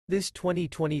This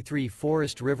 2023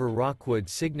 Forest River Rockwood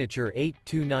Signature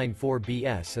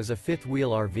 8294BS is a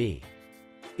fifth-wheel RV.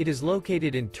 It is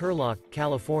located in Turlock,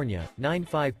 California,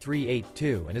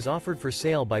 95382 and is offered for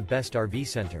sale by Best RV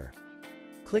Center.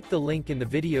 Click the link in the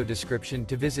video description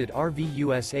to visit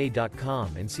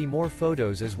RVUSA.com and see more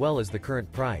photos as well as the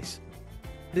current price.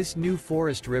 This new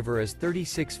Forest River is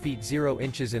 36 feet 0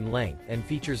 inches in length and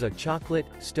features a chocolate,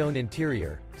 stone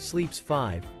interior, sleeps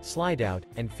 5, slide-out,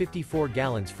 and 54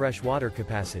 gallons fresh water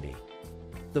capacity.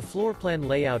 The floor plan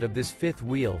layout of this fifth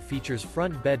wheel features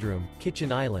front bedroom,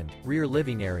 kitchen island, rear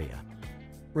living area.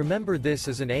 Remember, this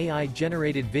is an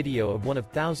AI-generated video of one of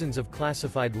thousands of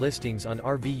classified listings on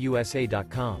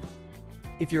RVUSA.com.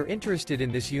 If you're interested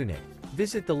in this unit,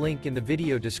 visit the link in the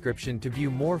video description to view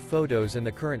more photos and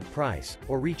the current price,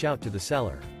 or reach out to the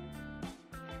seller.